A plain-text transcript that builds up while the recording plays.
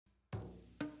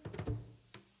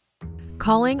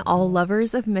calling all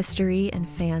lovers of mystery and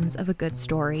fans of a good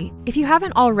story. If you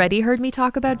haven't already heard me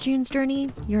talk about June's Journey,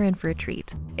 you're in for a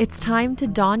treat. It's time to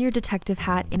don your detective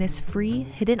hat in this free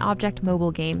hidden object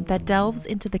mobile game that delves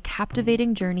into the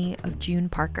captivating journey of June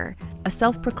Parker, a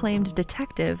self-proclaimed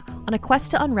detective on a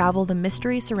quest to unravel the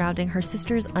mystery surrounding her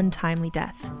sister's untimely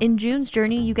death. In June's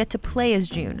Journey, you get to play as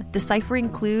June, deciphering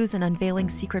clues and unveiling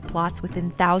secret plots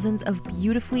within thousands of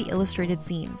beautifully illustrated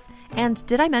scenes. And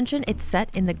did I mention it's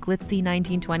set in the glitzy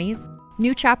 1920s?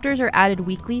 New chapters are added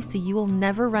weekly, so you will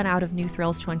never run out of new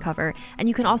thrills to uncover, and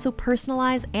you can also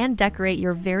personalize and decorate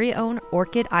your very own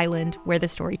Orchid Island where the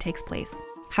story takes place.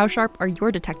 How sharp are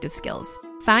your detective skills?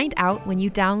 Find out when you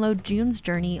download June's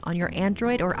Journey on your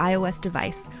Android or iOS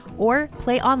device, or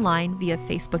play online via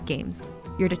Facebook Games.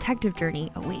 Your detective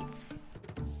journey awaits.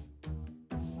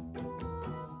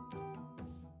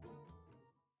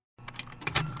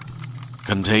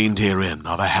 Contained herein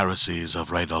are the heresies of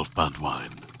Radolf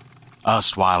Burntwine,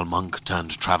 erstwhile monk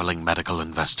turned traveling medical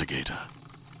investigator.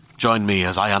 Join me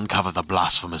as I uncover the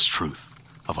blasphemous truth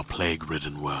of a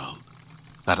plague-ridden world,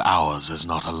 that ours is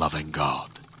not a loving God,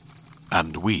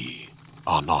 and we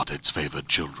are not its favored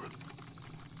children.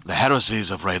 The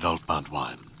heresies of Radolf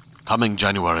Burntwine, coming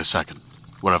January 2nd,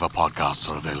 wherever podcasts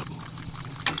are available.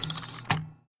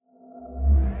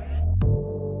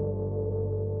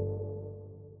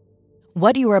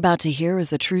 What you are about to hear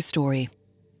is a true story.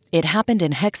 It happened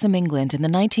in Hexham, England in the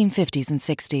 1950s and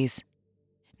 60s.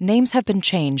 Names have been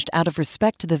changed out of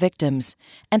respect to the victims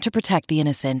and to protect the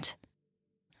innocent.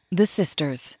 The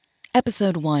Sisters,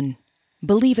 Episode 1,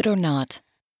 Believe It or Not.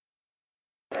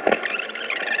 The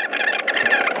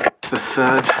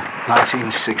 3rd,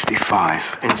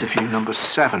 1965, interview number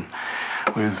 7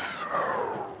 with...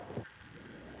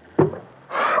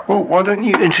 Well, why don't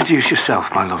you introduce yourself,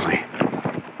 my lovely?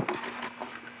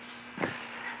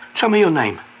 Tell me your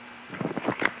name.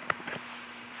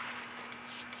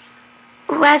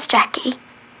 Where's Jackie?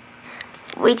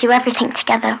 We do everything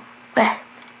together.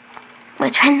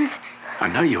 We're twins. I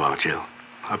know you are, Jill.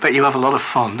 I bet you have a lot of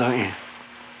fun, don't you?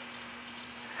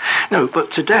 No,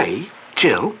 but today,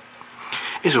 Jill,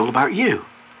 is all about you.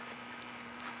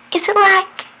 Is it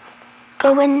like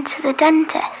going to the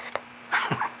dentist?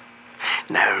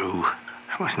 No,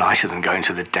 it's much nicer than going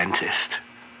to the dentist.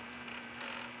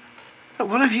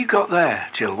 What have you got there,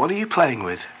 Jill? What are you playing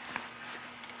with?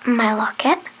 My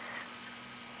locket?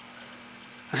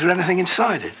 Is there anything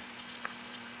inside it?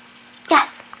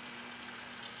 Yes.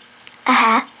 A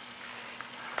hair.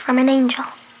 From an angel.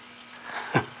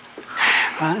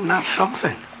 Well, that's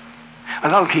something.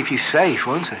 And that'll keep you safe,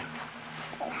 won't it?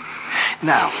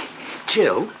 Now,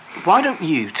 Jill, why don't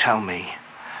you tell me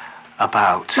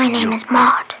about... My name is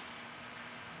Maud.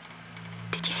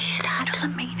 Did you hear that? It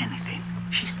doesn't mean anything.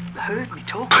 She's heard me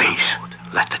talk. Please,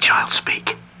 let the child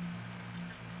speak.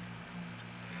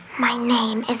 My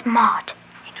name is Maud.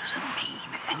 It doesn't mean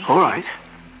anything. All right.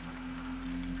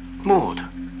 Maud,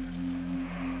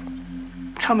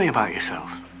 tell me about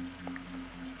yourself.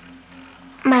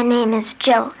 My name is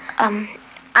Jill. I'm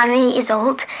 8 years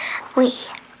old. We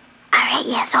are 8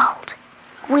 years old.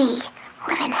 We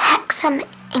live in Hexham,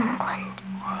 England.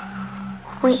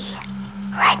 We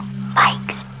ride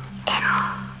bikes in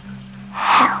hell.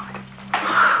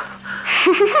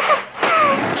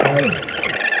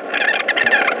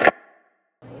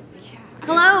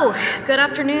 Hello, good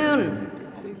afternoon.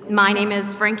 My name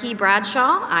is Frankie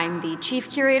Bradshaw. I'm the chief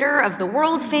curator of the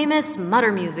world-famous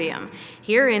Mutter Museum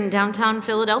here in downtown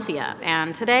Philadelphia,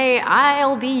 and today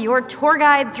I'll be your tour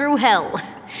guide through hell.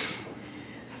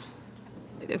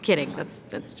 Kidding,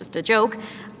 that's just a joke.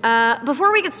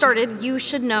 Before we get started, you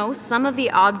should know some of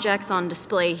the objects on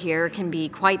display here can be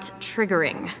quite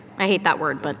triggering. I hate that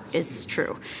word, but it's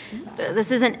true.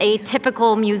 This isn't a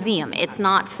typical museum. It's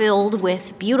not filled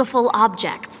with beautiful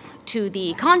objects. To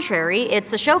the contrary,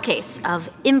 it's a showcase of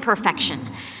imperfection,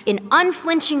 an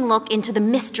unflinching look into the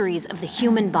mysteries of the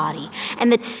human body.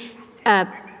 And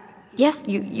yes,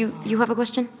 you have a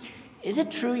question? Is it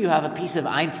true you have a piece of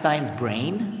Einstein's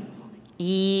brain?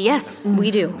 Yes,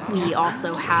 we do. We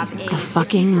also have a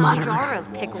fucking Mutter. jar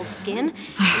of pickled skin. An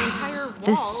entire wall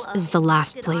This of is the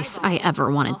last twisted place I eyeballs.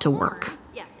 ever wanted to work.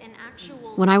 Yes, an actual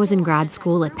When I was in grad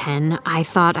school at Penn, I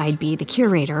thought I'd be the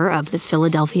curator of the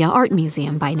Philadelphia Art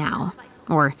Museum by now.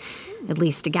 Or at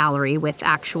least a gallery with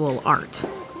actual art.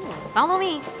 Follow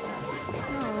me.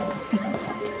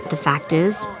 The fact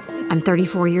is, I'm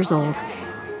 34 years old,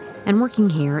 and working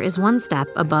here is one step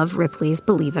above Ripley's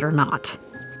Believe It or Not.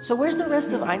 So where's the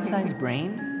rest of Einstein's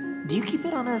brain? Do you keep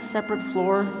it on a separate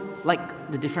floor? Like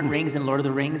the different rings in Lord of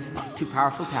the Rings? It's too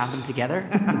powerful to have them together?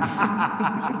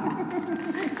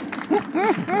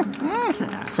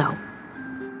 So,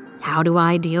 how do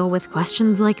I deal with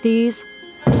questions like these?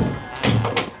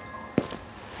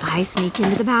 I sneak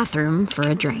into the bathroom for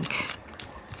a drink.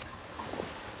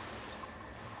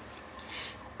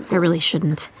 I really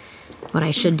shouldn't. What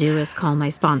I should do is call my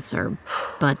sponsor,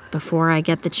 but before I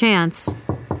get the chance...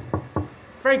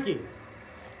 Frankie!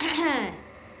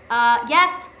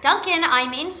 Yes, Duncan,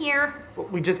 I'm in here.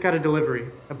 We just got a delivery,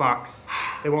 a box.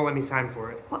 They won't let me sign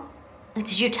for it. What?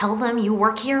 Did you tell them you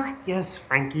work here? Yes,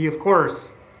 Frankie, of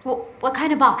course. Well, what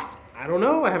kind of box? I don't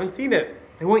know, I haven't seen it.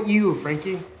 They want you,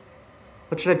 Frankie.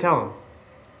 What should I tell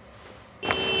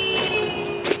them?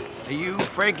 Are you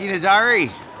Frankie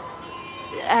Nadari?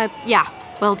 Yeah.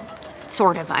 Well,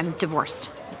 sort of. I'm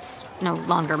divorced. It's no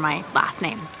longer my last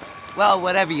name. Well,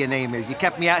 whatever your name is, you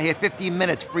kept me out here 15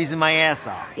 minutes freezing my ass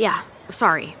off. Yeah,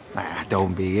 sorry.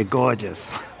 Don't be. You're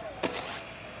gorgeous.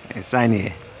 Hey, sign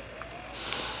here.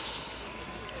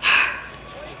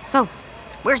 So,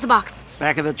 where's the box?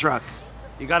 Back of the truck.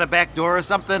 You got a back door or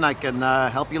something? I can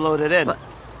help you load it in.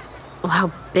 Well,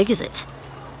 how big is it?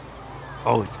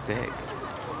 Oh, it's big.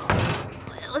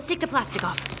 Let's take the plastic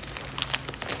off.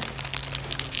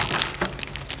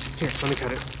 Here, let me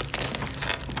cut it.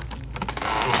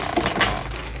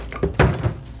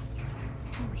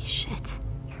 Holy shit.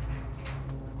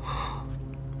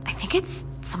 I think it's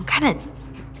some kind of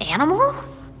animal?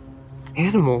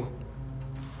 Animal?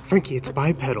 Frankie, it's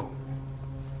bipedal.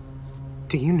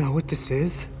 Do you know what this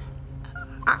is?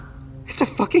 It's a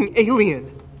fucking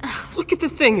alien. Look at the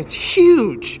thing, it's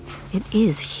huge. It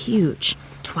is huge.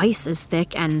 Twice as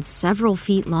thick and several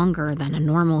feet longer than a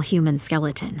normal human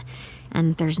skeleton.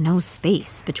 And there's no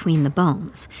space between the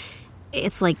bones.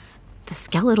 It's like the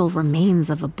skeletal remains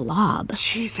of a blob.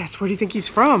 Jesus, where do you think he's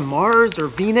from? Mars or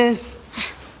Venus?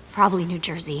 Probably New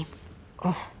Jersey.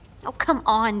 Oh, come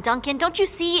on, Duncan. Don't you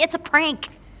see? It's a prank.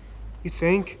 you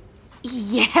think?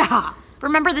 Yeah.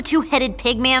 Remember the two-headed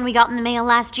pig man we got in the mail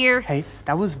last year? Hey,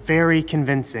 that was very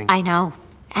convincing. I know.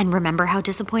 And remember how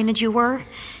disappointed you were?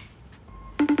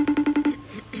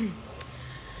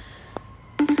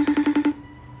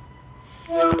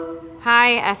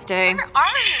 Hi, Este. Where are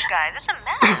you guys? It's a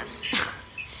mess.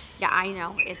 Yeah, I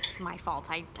know. It's my fault.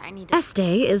 I need to... Este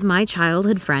is my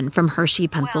childhood friend from Hershey,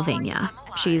 Pennsylvania.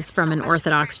 She's from an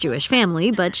Orthodox Jewish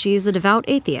family, but she's a devout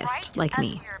atheist, like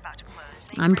me.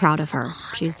 I'm proud of her.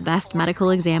 She's the best medical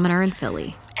examiner in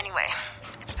Philly. Anyway,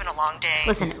 it's been a long day.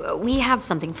 Listen, we have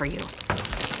something for you.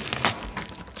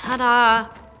 Ta-da!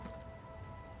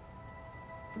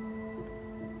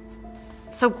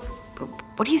 So,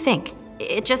 what do you think?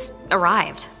 It just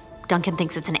arrived. Duncan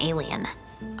thinks it's an alien.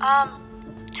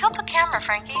 Tilt the camera,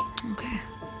 Frankie. Okay.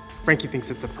 Frankie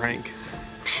thinks it's a prank.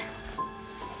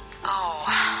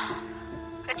 Oh,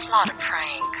 it's not a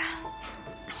prank.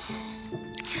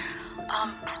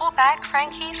 Pull back,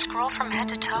 Frankie. Scroll from head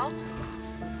to toe.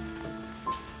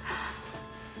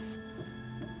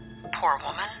 Poor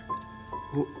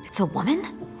woman. It's a woman?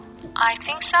 I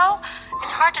think so.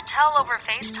 It's hard to tell over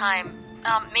FaceTime.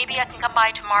 Maybe I can come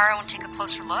by tomorrow and take a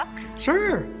closer look?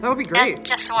 Sure, that would be great. And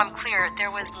just so I'm clear,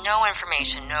 there was no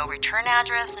information, no return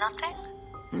address, nothing?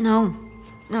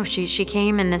 No, she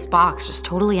came in this box, just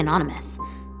totally anonymous.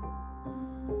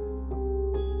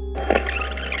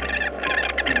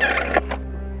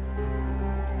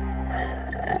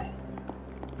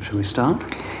 Shall we start?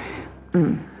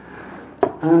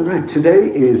 Right,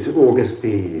 today is August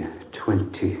the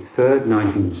 23rd,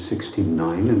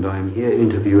 1969, and I'm here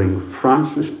interviewing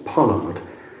Frances Pollard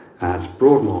at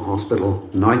Broadmoor Hospital,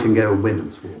 Nightingale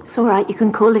Women's Ward. It's all right, you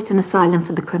can call it an asylum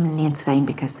for the criminally insane,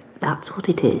 because that's what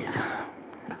it is.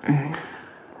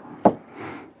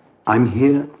 I'm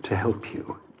here to help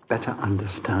you better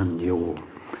understand your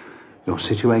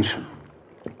situation.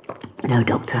 No,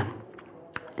 Doctor.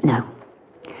 No.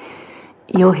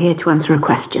 You're here to answer a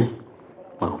question.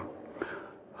 Well,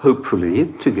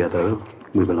 hopefully, together,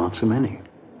 we will answer many.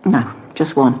 No,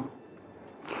 just one.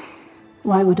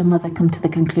 Why would a mother come to the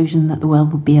conclusion that the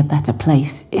world would be a better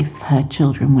place if her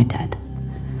children were dead?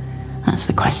 That's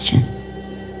the question.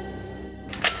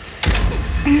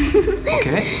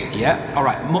 Okay, yeah, all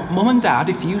right. Mum and Dad,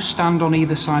 if you stand on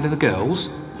either side of the girls.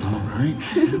 All right.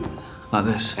 Like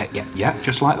this? Yeah,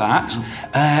 just like that.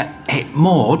 Hey,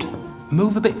 Maud,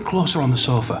 move a bit closer on the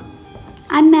sofa.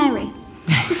 I'm Mary.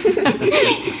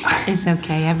 It's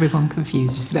okay, everyone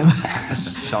confuses them.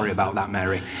 Sorry about that,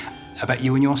 Mary. I bet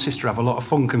you and your sister have a lot of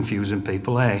fun confusing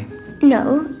people, eh?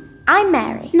 No, I'm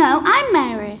Mary. No, I'm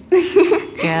Mary.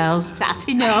 Girls, that's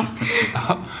enough.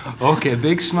 Okay,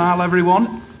 big smile,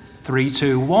 everyone. 3,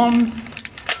 2, 1.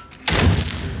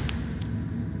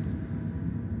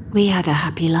 We had a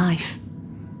happy life.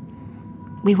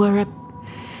 We were a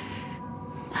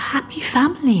happy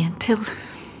family until...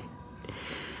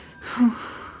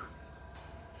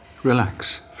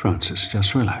 Relax, Francis,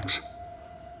 just relax.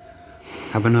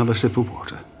 Have another sip of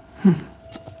water.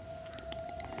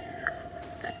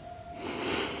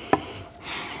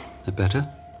 That better?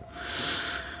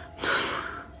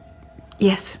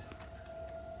 Yes.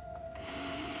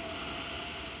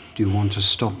 Do you want to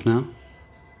stop now?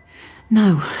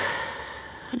 No.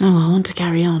 No, I want to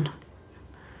carry on.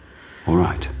 All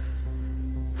right.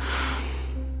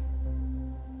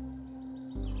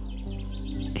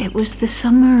 It was the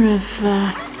summer of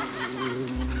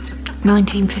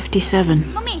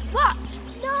 1957. Mummy, what?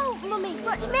 No, Mummy,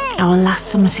 watch me. Our last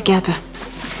summer together.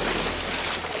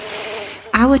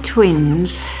 Our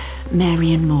twins,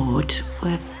 Mary and Maud,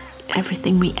 were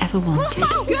everything we ever wanted.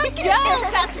 Oh, good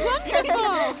girls, that's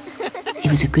wonderful.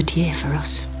 It was a good year for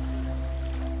us.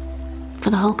 For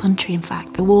the whole country, in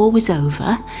fact. The war was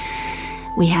over.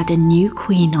 We had a new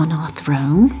queen on our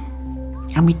throne.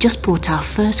 And we just bought our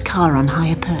first car on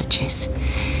hire purchase.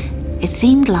 It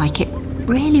seemed like it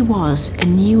really was a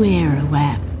new era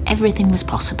where everything was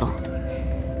possible.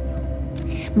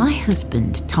 My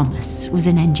husband, Thomas, was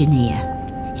an engineer.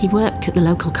 He worked at the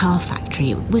local car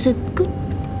factory. It was a good,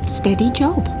 steady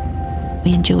job.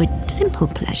 We enjoyed simple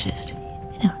pleasures,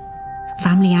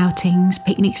 family outings,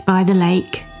 picnics by the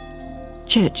lake,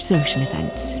 church social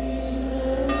events.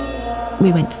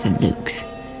 We went to St. Luke's.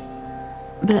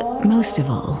 But most of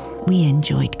all, we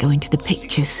enjoyed going to the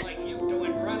pictures.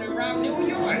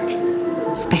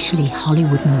 Especially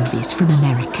Hollywood movies from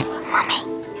America. Mummy,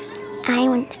 I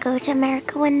want to go to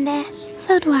America one day.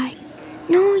 So do I.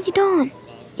 No, you don't.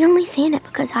 You're only saying it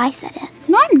because I said it.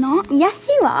 No, I'm not. Yes,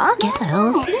 you are.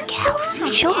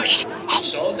 Girls, shush. Hey,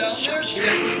 It's all down there, kid,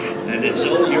 and it's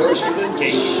all yours for the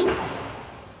taking.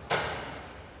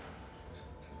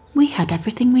 We had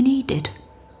everything we needed.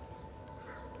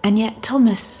 And yet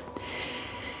Thomas...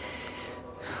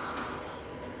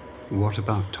 What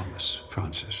about Thomas,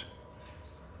 Francis?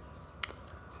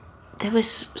 There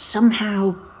was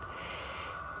somehow...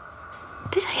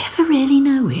 Did I ever really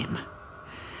know him?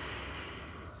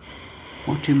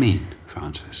 What do you mean,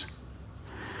 Francis?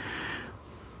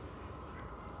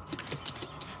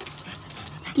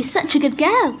 You're such a good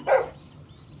girl.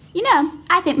 You know,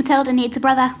 I think Matilda needs a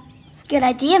brother. Good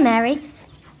idea, Mary.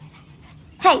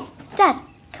 Hey, Dad,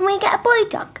 can we get a boy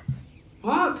dog?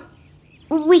 What?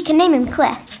 We can name him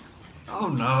Cliff. Oh,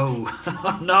 no.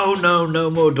 No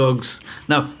more dogs.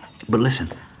 No, but listen,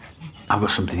 I've got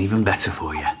something even better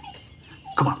for you.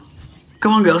 Come on.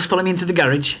 Come on, girls, follow me into the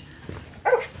garage.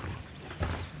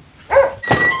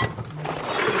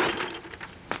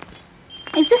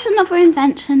 Is this another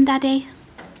invention, Daddy?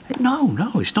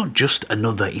 No, it's not just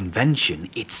another invention.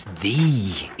 It's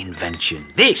the invention.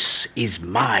 This is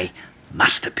my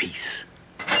masterpiece.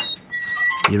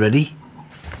 You ready?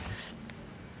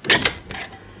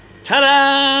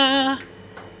 Ta-da!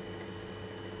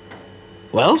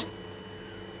 Well?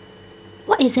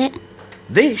 What is it?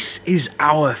 This is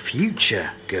our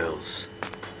future, girls.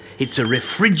 It's a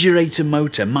refrigerator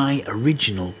motor, my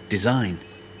original design.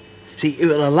 See, it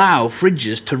will allow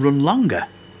fridges to run longer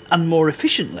and more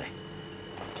efficiently.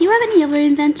 Do you have any other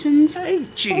inventions? Hey,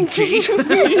 Chinky.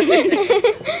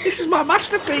 This is my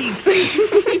masterpiece.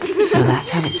 So that's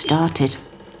how it started,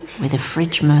 with a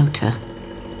fridge motor.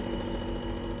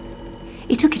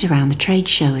 He took it around the trade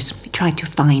shows. He tried to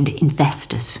find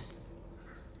investors.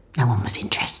 No one was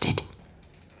interested.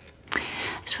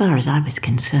 As far as I was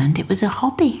concerned, it was a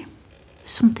hobby.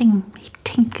 Something he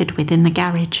tinkered with in the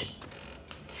garage.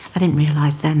 I didn't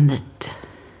realise then that...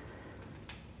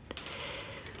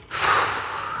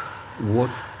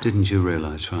 What didn't you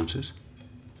realise, Francis?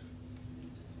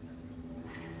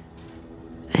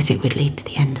 That it would lead to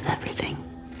the end of everything.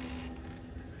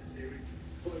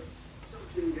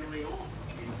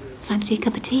 Fancy a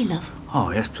cup of tea, love? Oh,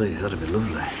 yes, please. That'd be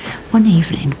lovely. One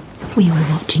evening, we were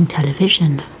watching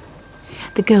television.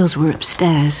 The girls were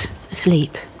upstairs,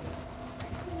 asleep.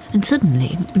 And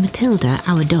suddenly, Matilda,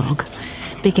 our dog,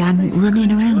 began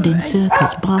running around in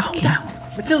circles, barking. Calm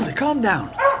down. Matilda, calm down.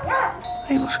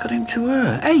 Hey, what's got into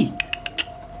her? Hey!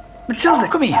 Matilda,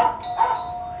 come here.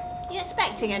 You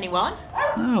expecting anyone?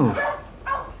 No.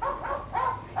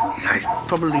 Yeah, it's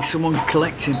probably someone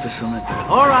collecting for something.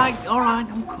 All right,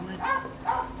 I'm coming.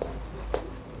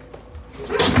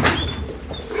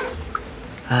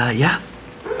 Yeah?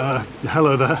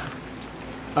 Hello there.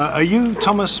 Are you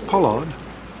Thomas Pollard?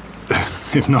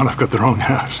 If not, I've got the wrong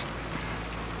house.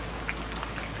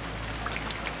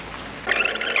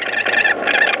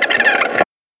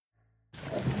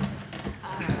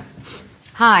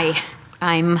 Hi.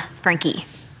 I'm Frankie.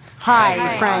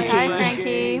 Hi, Frankie. Hi,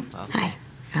 Frankie.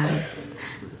 Hi.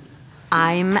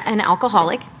 I'm an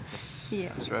alcoholic. Yeah.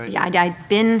 That's right. Yeah, I've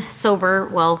been sober,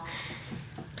 well,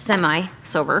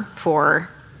 semi-sober for,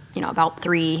 about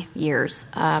 3 years.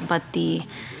 But the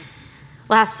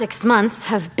last 6 months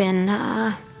have been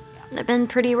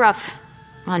pretty rough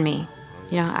on me.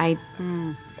 I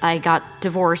got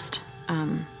divorced.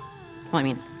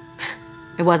 It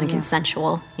wasn't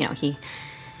consensual.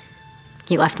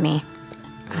 He left me,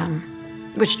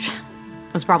 which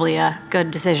was probably a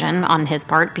good decision on his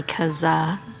part because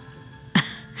I'm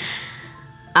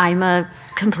a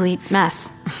complete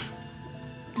mess.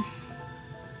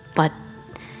 But,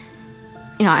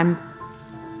 I'm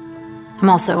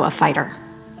also a fighter.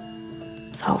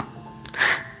 So,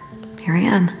 here I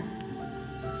am.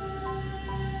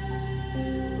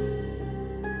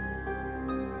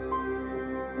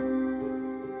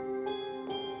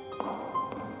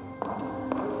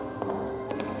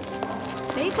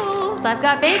 Bagels! I've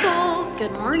got bagels!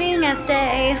 Good morning,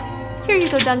 Estee. Here you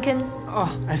go, Duncan.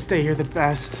 Oh, Estee, you're the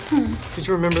best. Did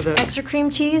you remember the... Extra cream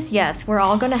cheese? Yes, we're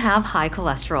all gonna have high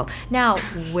cholesterol. Now,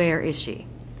 where is she?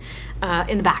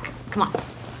 In the back. Come on.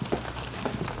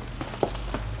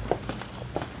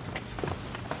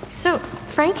 So,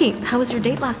 Frankie, how was your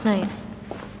date last night?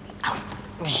 Oh,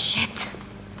 shit.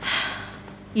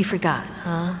 You forgot,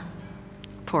 huh?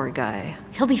 Poor guy.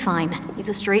 He'll be fine. He's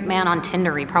a straight man on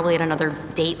Tinder. He probably had another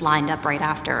date lined up right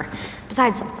after.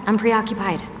 Besides, I'm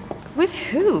preoccupied. With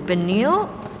who? Benil?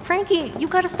 Frankie, you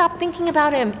gotta stop thinking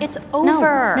about him. It's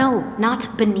over. No, not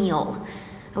Benil.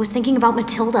 I was thinking about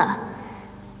Matilda.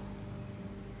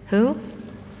 Who?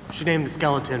 She named the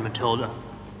skeleton Matilda.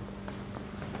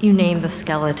 You named the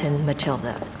skeleton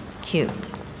Matilda.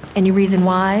 Cute. Any reason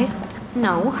why?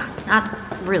 No, not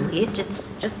really. It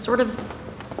just sort of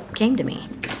came to me.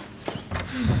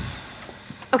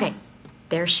 Okay,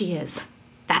 there she is.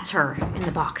 That's her in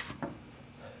the box.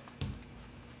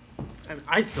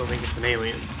 I still think it's an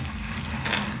alien.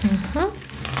 Mm-hmm.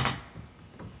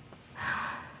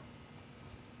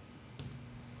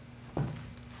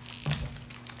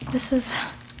 This is...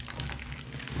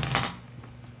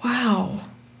 Wow.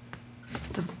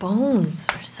 The bones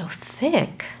are so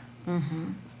thick.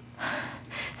 Mm-hmm.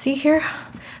 See here?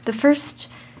 The first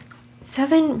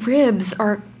 7 ribs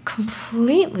are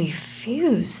completely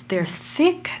fused. They're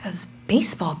thick as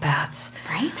baseball bats.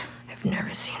 Right? I've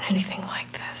never seen anything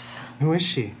like this. Who is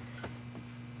she?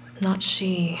 Not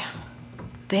she.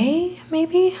 They,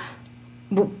 maybe?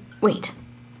 Wait.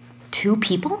 2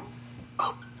 people?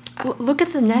 Look at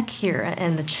the neck here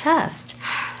and the chest.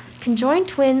 Conjoined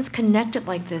twins connected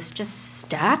like this, just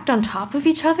stacked on top of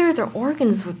each other, their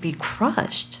organs would be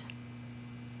crushed.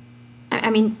 I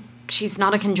mean, she's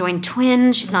not a conjoined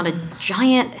twin. She's not a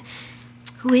giant.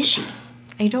 Who is she?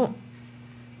 I don't...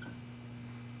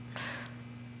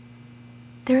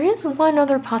 There is one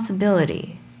other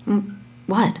possibility.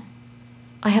 What?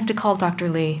 I have to call Dr.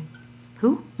 Lee.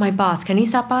 Who? My boss. Can he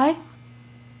stop by?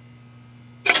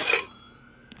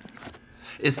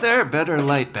 Is there better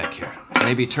light back here?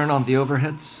 Maybe turn on the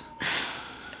overheads?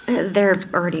 They're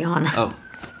already on. Oh.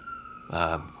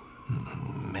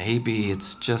 Maybe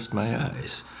it's just my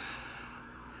eyes.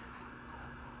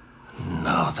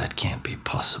 No, that can't be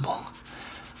possible.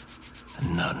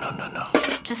 No.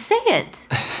 Just say it.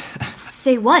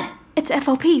 Say what? It's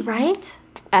FOP, right?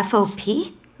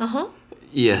 FOP? Uh-huh.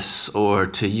 Yes, or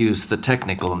to use the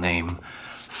technical name,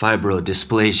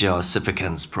 fibrodysplasia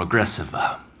ossificans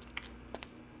progressiva.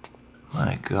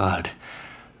 My God,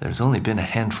 there's only been a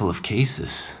handful of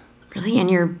cases. Really? In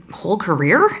your whole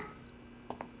career?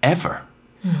 Ever.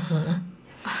 Mm-hmm.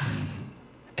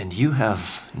 And you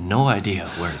have no idea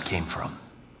where it came from?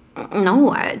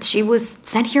 No, she was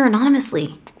sent here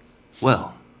anonymously.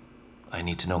 Well, I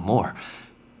need to know more.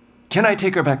 Can I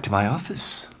take her back to my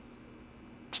office?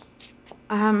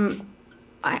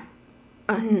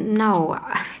 No.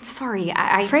 Sorry,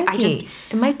 Frankie, I just...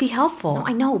 it might be helpful. No,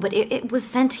 I know, but it was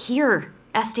sent here.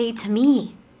 Estate to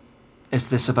me. Is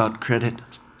this about credit?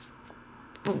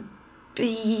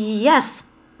 Yes.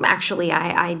 Actually,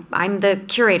 I'm the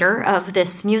curator of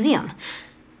this museum.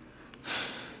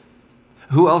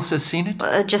 Who else has seen it?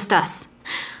 Just us.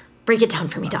 Break it down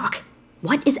for me, Doc.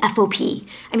 What is FOP?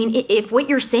 I mean, if what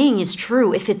you're saying is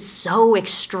true, if it's so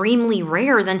extremely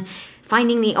rare, then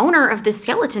finding the owner of this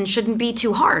skeleton shouldn't be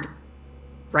too hard.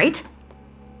 Right?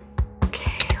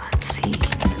 Okay, let's see.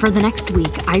 For the next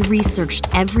week, I researched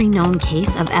every known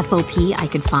case of FOP I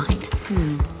could find.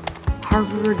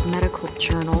 Harvard Medical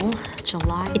Journal,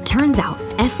 July. It turns out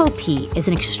FOP is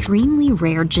an extremely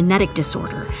rare genetic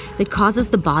disorder that causes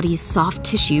the body's soft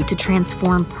tissue to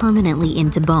transform permanently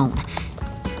into bone.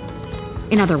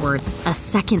 In other words, a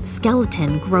second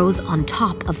skeleton grows on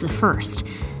top of the first.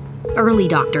 Early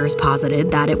doctors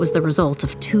posited that it was the result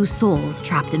of two souls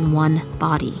trapped in one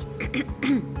body.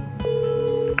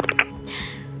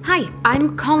 Hi,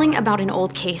 I'm calling about an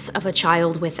old case of a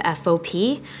child with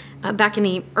FOP. Back in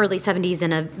the early 70s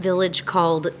in a village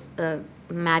called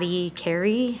Matty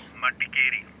Carey. Matty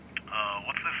Carey.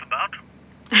 What's this about?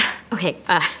 Okay,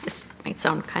 this might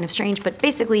sound kind of strange, but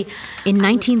basically... In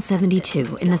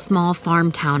 1972, in the small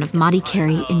farm town of Matty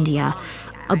Carey, India,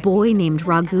 a boy named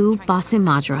Raghu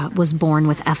Basimadra was born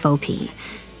with FOP.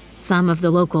 Some of the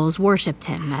locals worshipped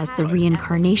him as the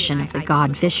reincarnation of the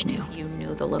god Vishnu. You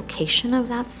knew the location of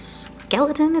that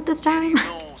skeleton at this time?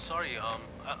 No, sorry,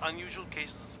 unusual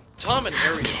cases. Tom and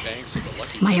Harry Banks of the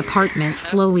Lucky My apartment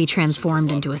slowly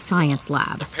transformed into a science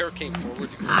lab.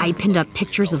 I pinned up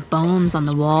pictures of bones on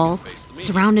the wall,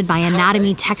 surrounded by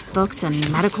anatomy textbooks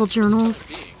and medical journals.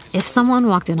 If someone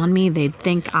walked in on me, they'd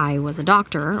think I was a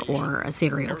doctor, or a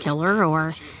serial killer,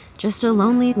 or just a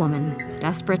lonely woman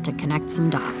desperate to connect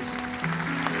some dots.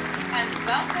 And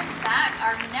welcome back.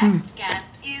 Our next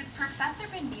guest is Professor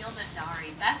Benil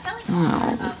Nadari, best-selling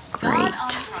author of God on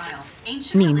Trial.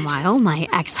 Meanwhile, my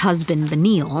ex-husband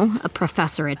Benil, a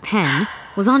professor at Penn,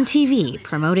 was on TV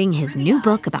promoting his new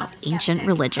book about ancient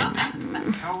religion.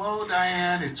 Hello,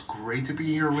 Diane. It's great to be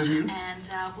here with you.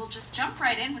 And we'll just jump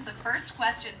right in with the first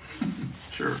question.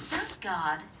 Sure. Does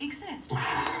God exist?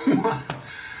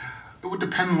 It would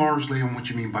depend largely on what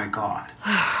you mean by God.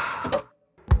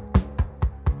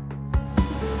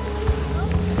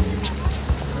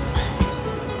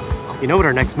 You know what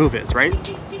our next move is, right?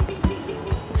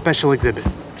 Special exhibit.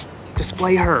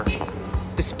 Display her.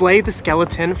 Display the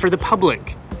skeleton for the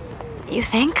public. You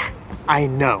think? I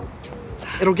know.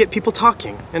 It'll get people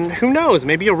talking, and who knows,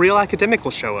 maybe a real academic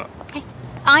will show up. Hey,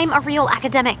 I'm a real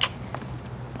academic.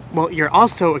 Well, you're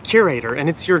also a curator, and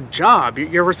it's your job,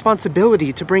 your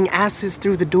responsibility to bring asses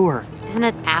through the door. Isn't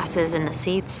it asses in the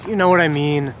seats? You know what I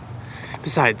mean.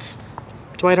 Besides,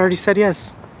 Dwight already said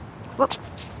yes. What?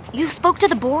 You spoke to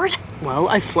the board? Well,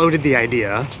 I floated the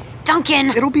idea. Duncan!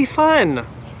 It'll be fun.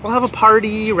 We'll have a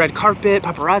party, red carpet,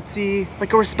 paparazzi,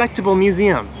 like a respectable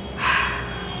museum.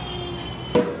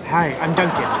 Hi, I'm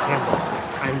Duncan Campbell.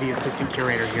 I'm the assistant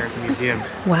curator here at the museum.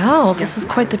 Wow, this is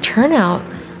quite the turnout.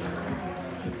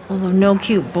 Although no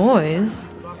cute boys.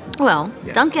 Well,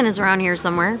 yes. Duncan is around here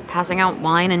somewhere, passing out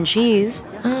wine and cheese.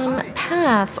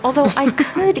 Pass. Although I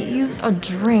could use a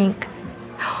drink.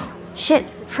 Shit,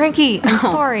 Frankie, I'm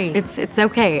sorry. It's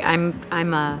okay.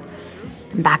 I'm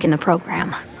back in the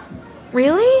program.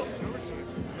 Really?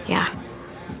 Yeah.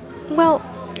 Well,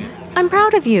 I'm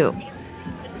proud of you.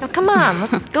 Now come on,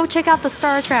 let's go check out the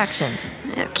star attraction.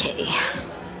 Okay.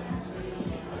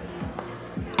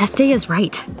 Estee is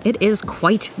right. It is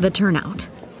quite the turnout.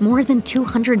 More than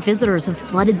 200 visitors have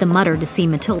flooded the Mutter to see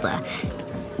Matilda.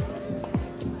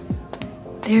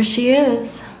 There she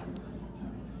is.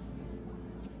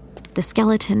 The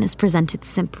skeleton is presented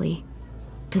simply,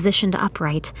 positioned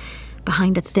upright,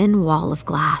 behind a thin wall of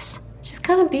glass. She's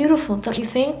kind of beautiful, don't you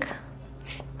think?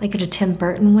 Like in a Tim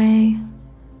Burton way.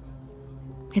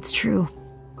 It's true.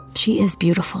 She is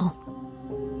beautiful.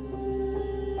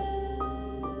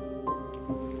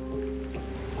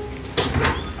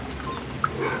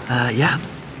 Yeah.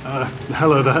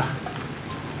 Hello there.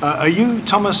 Are you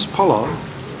Thomas Pollard?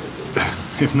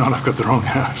 If not, I've got the wrong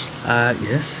house.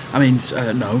 Yes. I mean,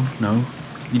 no.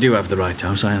 You do have the right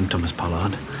house. I am Thomas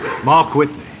Pollard. Mark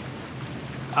Whitney.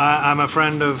 I'm a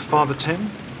friend of Father Tim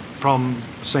from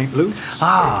St. Luke's.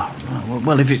 Ah,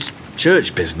 well, if it's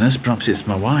church business, perhaps it's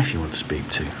my wife you want to speak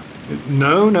to.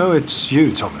 No, it's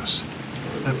you, Thomas.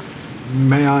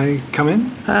 May I come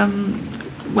in?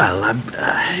 Well,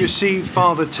 You see,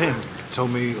 Father Tim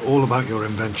told me all about your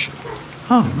invention.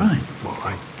 Oh, right. Well,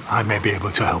 I may be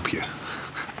able to help you.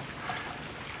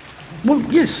 Well,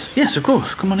 yes, of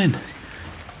course. Come on in.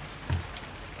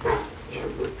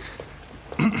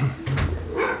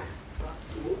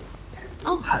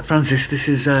 Francis, this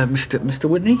is Mr.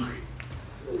 Whitney.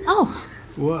 Oh.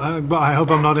 Well, but I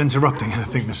hope I'm not interrupting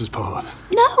anything, Mrs. Pollard.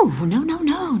 No.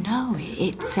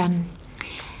 It's,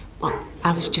 well,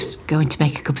 I was just going to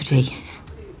make a cup of tea.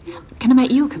 Can I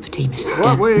make you a cup of tea,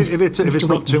 Mr. Well, if it's Mr.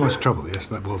 not Whitney? too much trouble, yes,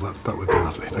 that would be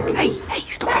lovely, thank you. Hey,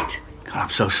 stop it. God, I'm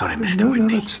so sorry, Mr. No,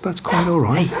 Whitney. that's quite all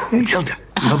right. Hey, Matilda.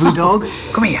 Lovely dog.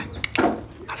 Come here.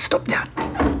 Now, stop down.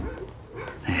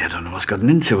 Hey, I don't know what's gotten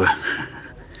into her.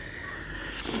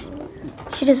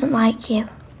 She doesn't like you.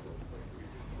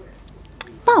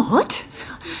 Maud?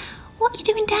 What are you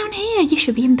doing down here? You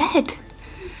should be in bed.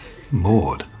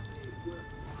 Maud.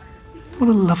 What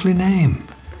a lovely name.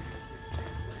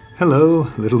 Hello,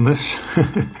 little miss.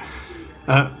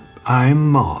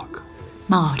 I'm Mark.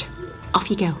 Maud, off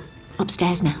you go.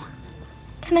 Upstairs now.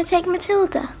 Can I take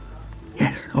Matilda?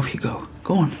 Yes, off you go.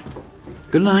 Go on.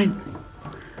 Good night.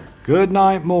 Good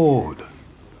night, Maud.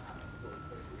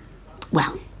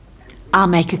 Well, I'll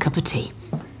make a cup of tea.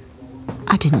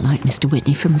 I didn't like Mr.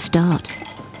 Whitney from the start.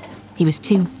 He was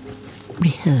too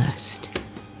rehearsed.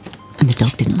 And the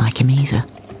dog didn't like him either.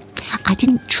 I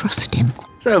didn't trust him.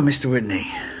 So, Mr. Whitney,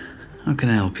 how can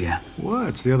I help you? Well,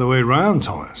 it's the other way round,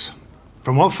 Thomas.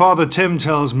 From what Father Tim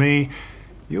tells me,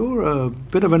 you're a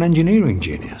bit of an engineering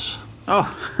genius.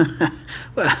 Oh,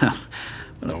 well, I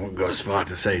won't go as far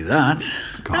to say that.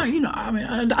 No, you know, I mean,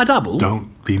 I dabble.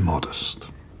 Don't be modest.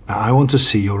 I want to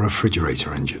see your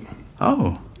refrigerator engine.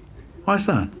 Oh, why's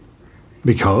that?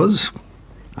 Because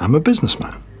I'm a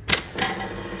businessman.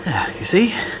 Yeah, you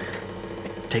see?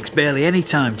 Takes barely any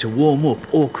time to warm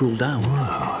up or cool down.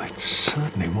 Wow, it's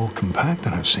certainly more compact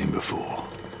than I've seen before.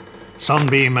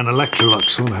 Sunbeam and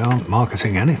Electrolux, well, they aren't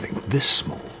marketing anything this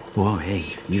small. Whoa,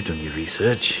 hey, you've done your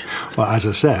research. Well, as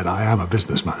I said, I am a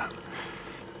businessman.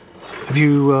 Have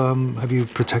you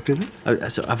protected it?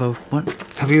 What?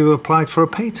 Have you applied for a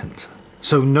patent?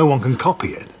 So no one can copy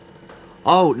it?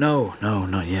 Oh, no,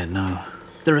 not yet, no.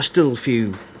 There are still a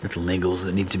few little niggles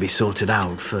that need to be sorted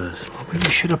out first. Well,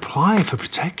 you should apply for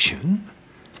protection.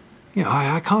 You know,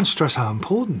 I can't stress how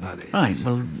important that is. Right,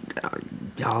 well,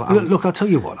 Look, I'll tell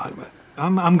you what,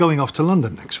 I'm going off to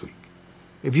London next week.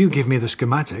 If you give me the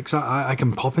schematics, I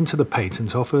can pop into the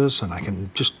patent office and I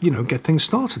can just, get things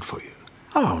started for you.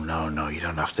 Oh, no, you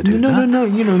don't have to do that. No,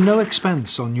 no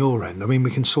expense on your end. I mean,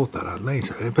 we can sort that out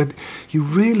later. But you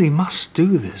really must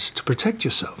do this to protect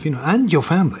yourself, and your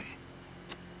family.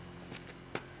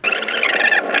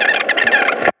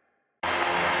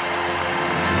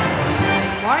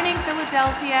 Morning,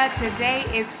 Philadelphia. Today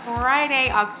is Friday,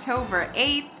 October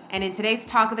 8th. And in today's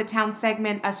Talk of the Town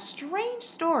segment, a strange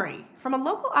story from a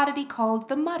local oddity called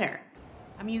The Mutter,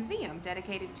 a museum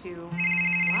dedicated to,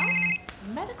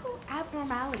 medical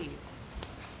abnormalities.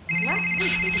 Last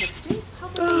week, they did a big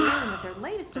public unveiling of their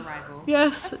latest arrival.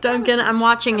 Yes, Duncan, I'm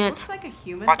watching it. Looks like a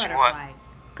human Watching butterfly.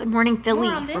 Good morning, Philly.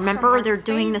 Remember, they're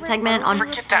doing the segment on...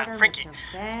 Forget that, Frankie.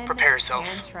 Prepare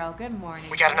yourself. Good morning.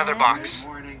 We got another box.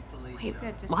 Wait,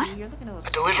 what?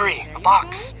 A delivery, a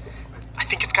box. I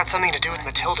think it's got something to do with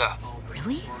Matilda.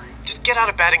 Really? Just get out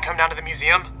of bed and come down to the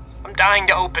museum. I'm dying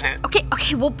to open it.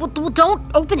 Okay, well, don't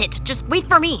open it. Just wait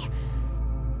for me.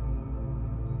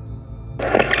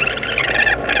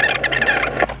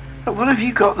 What have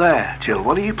you got there, Jill?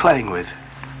 What are you playing with?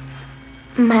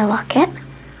 My locket.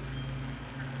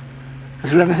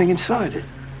 Is there anything inside it?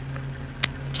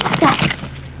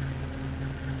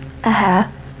 A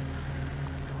hair.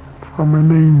 From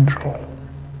an angel.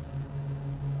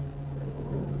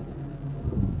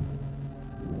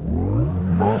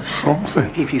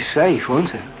 Something. Keep you safe,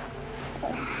 won't it?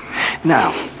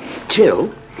 Now, Jill,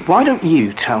 why don't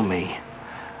you tell me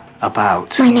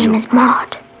about... My name is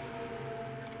Maud.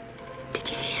 Did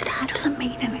you hear that? It doesn't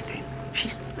mean anything.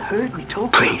 She's heard me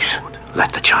talk. Please,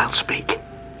 let the child speak.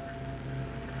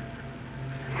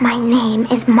 My name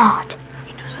is Maud.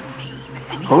 It doesn't mean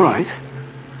anything. All right.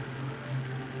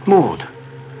 Maud,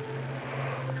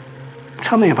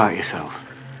 tell me about yourself.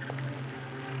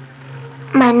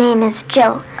 My name is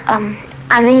Jill. I'm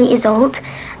 8 years old.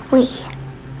 We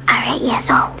are 8 years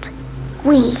old.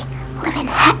 We live in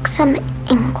Hexham,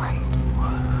 England.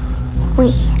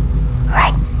 We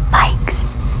ride bikes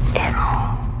in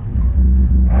hell.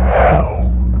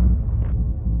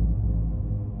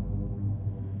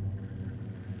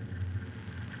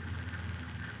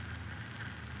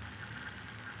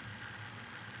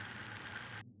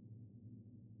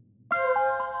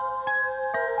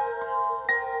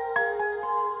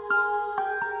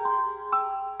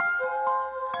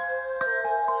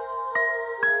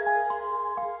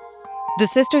 The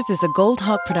Sisters is a Gold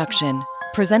Hawk production,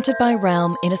 presented by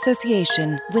Realm in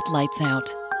association with Lights Out.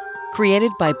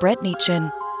 Created by Brett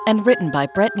Neitchen and written by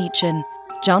Brett Neitchen,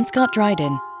 John Scott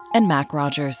Dryden, and Mac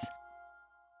Rogers.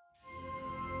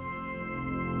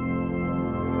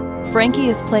 Frankie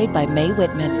is played by Mae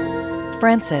Whitman.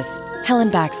 Francis,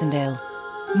 Helen Baxendale.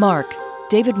 Mark,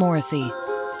 David Morrissey.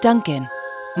 Duncan,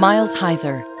 Miles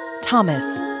Heiser.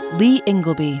 Thomas, Lee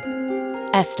Ingleby.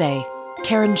 Estee,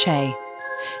 Karen Che.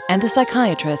 And the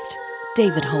psychiatrist,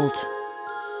 David Holt.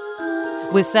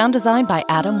 With sound design by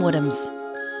Adam Woodhams,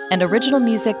 and original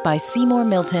music by Seymour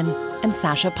Milton and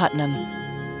Sasha Putnam.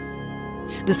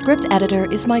 The script editor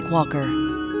is Mike Walker.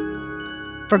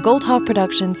 For Goldhawk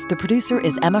Productions, the producer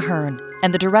is Emma Hearn,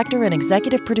 and the director and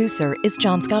executive producer is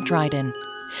John Scott Dryden.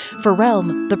 For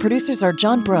Realm, the producers are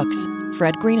John Brooks,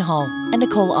 Fred Greenhall, and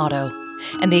Nicole Otto.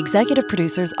 And the executive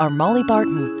producers are Molly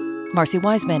Barton, Marcy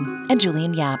Wiseman, and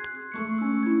Julian Yap.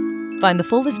 Find the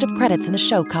full list of credits in the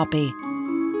show copy.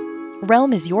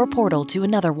 Realm is your portal to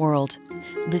another world.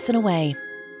 Listen away.